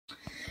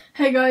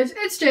Hey guys,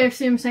 it's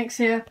JFCMsnakes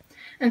here,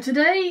 and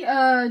today,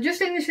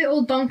 just in this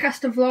little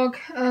Doncaster vlog,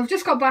 I've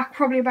just got back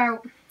probably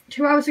about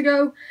 2 hours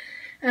ago,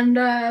 and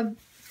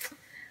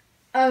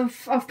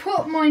I've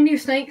put my new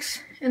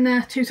snakes in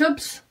their 2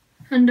 tubs,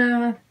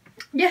 and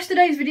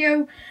yesterday's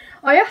video,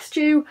 I asked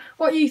you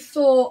what you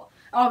thought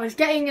I was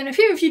getting, and a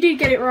few of you did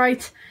get it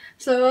right,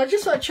 so I'll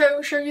just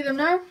show you them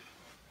now.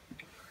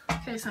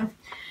 Okay, so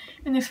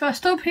in this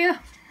first tub here,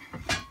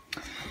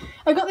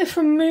 I got this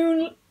from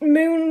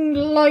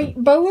Moonlight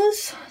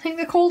Boas, I think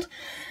they're called,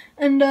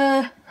 and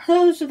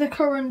those are the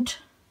current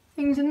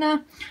things in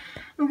there.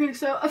 Okay,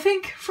 so I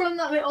think from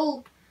that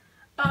little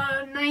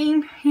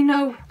name, you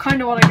know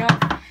kind of what I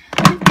got.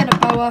 I did get a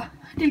boa,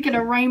 I did get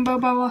a rainbow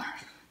boa,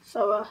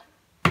 so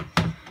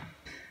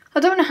I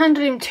don't want to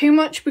handle him too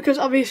much because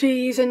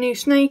obviously he's a new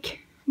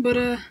snake, but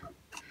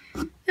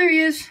there he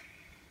is.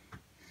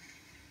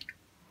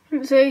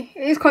 Let's see,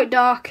 it is quite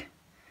dark,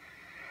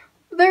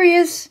 but there he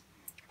is.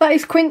 That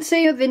is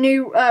Quincy, the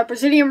new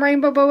Brazilian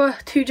rainbow boa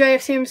to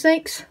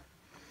JFCMsnakes.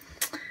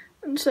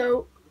 And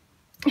so,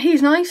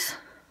 he's nice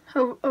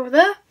over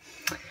there.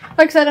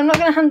 Like I said, I'm not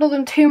going to handle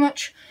them too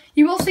much.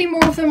 You will see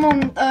more of them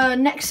on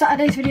next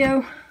Saturday's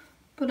video.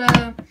 But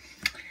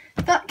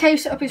that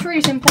cage setup is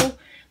really simple.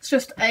 It's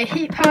just a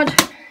heat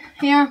pad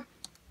here,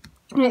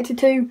 connected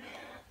to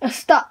a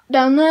stat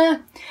down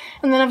there.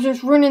 And then I've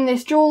just run in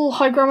this dual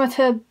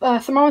hygrometer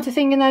thermometer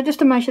thing in there just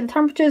to measure the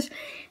temperatures.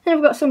 Then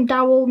I've got some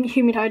dowel and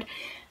humidide.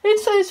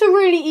 It's a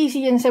really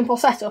easy and simple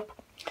setup.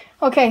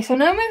 Okay, so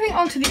now moving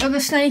on to the other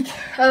snake.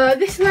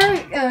 This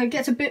now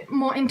gets a bit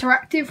more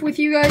interactive with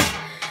you guys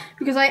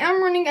because I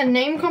am running a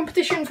name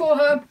competition for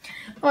her.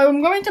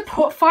 I'm going to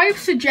put 5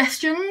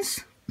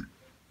 suggestions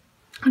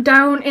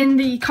down in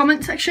the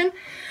comment section,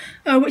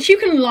 which you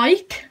can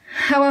like.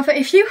 However,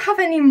 if you have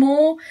any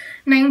more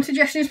name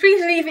suggestions,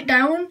 please leave it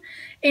down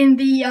in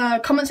the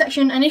comment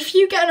section. And if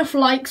you get enough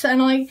likes,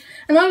 and I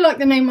like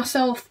the name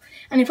myself,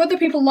 and if other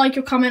people like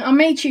your comment, I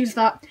may choose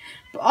that.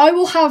 But I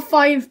will have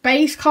 5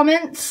 base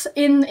comments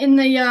in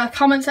the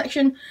comment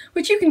section,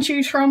 which you can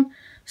choose from.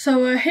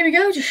 So here we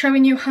go, just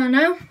showing you her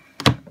now.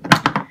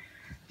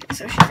 Okay,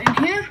 so she's in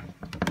here.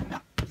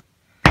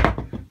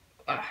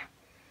 Here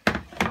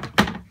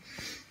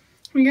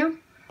we go.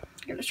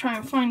 I'm gonna try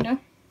and find her.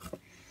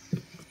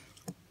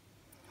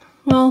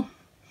 Well,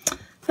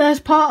 there's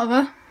part of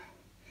her.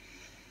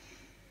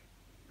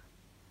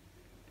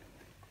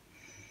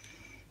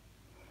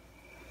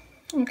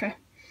 Okay,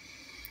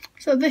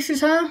 so this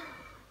is her,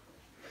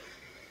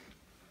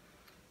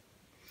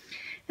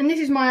 and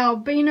this is my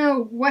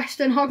albino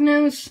western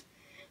hognose.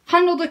 I've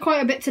handled her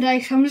quite a bit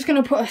today, so I'm just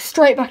going to put her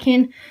straight back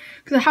in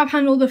because I have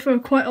handled her for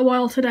quite a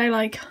while today,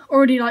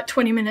 already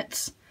 20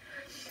 minutes,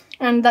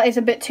 and that is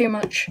a bit too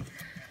much.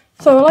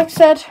 So like I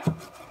said,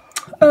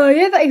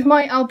 yeah, that is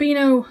my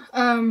albino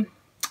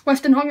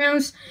western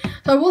hognose.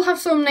 So I will have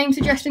some name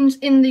suggestions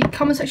in the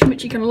comment section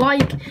which you can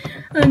like,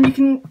 and you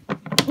can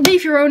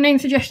leave your own name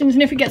suggestions,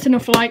 and if it gets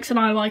enough likes and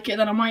I like it,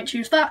 then I might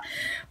choose that.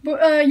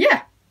 But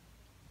yeah,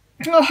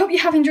 I hope you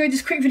have enjoyed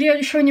this quick video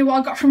just showing you what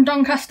I got from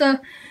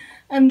Doncaster.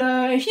 And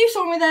if you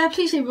saw me there,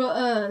 please leave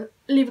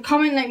a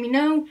comment, let me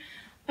know.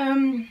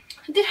 I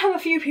did have a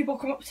few people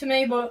come up to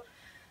me, but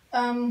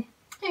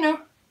you know,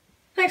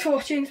 thanks for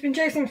watching. It's been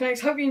JFCMsnakes.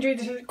 Hope you enjoyed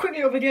this quick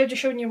little video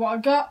just showing you what I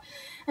got,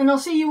 and I'll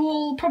see you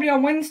all probably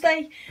on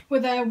Wednesday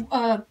with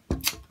a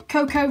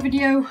Coco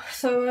video.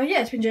 So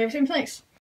yeah, it's been JFCMsnakes.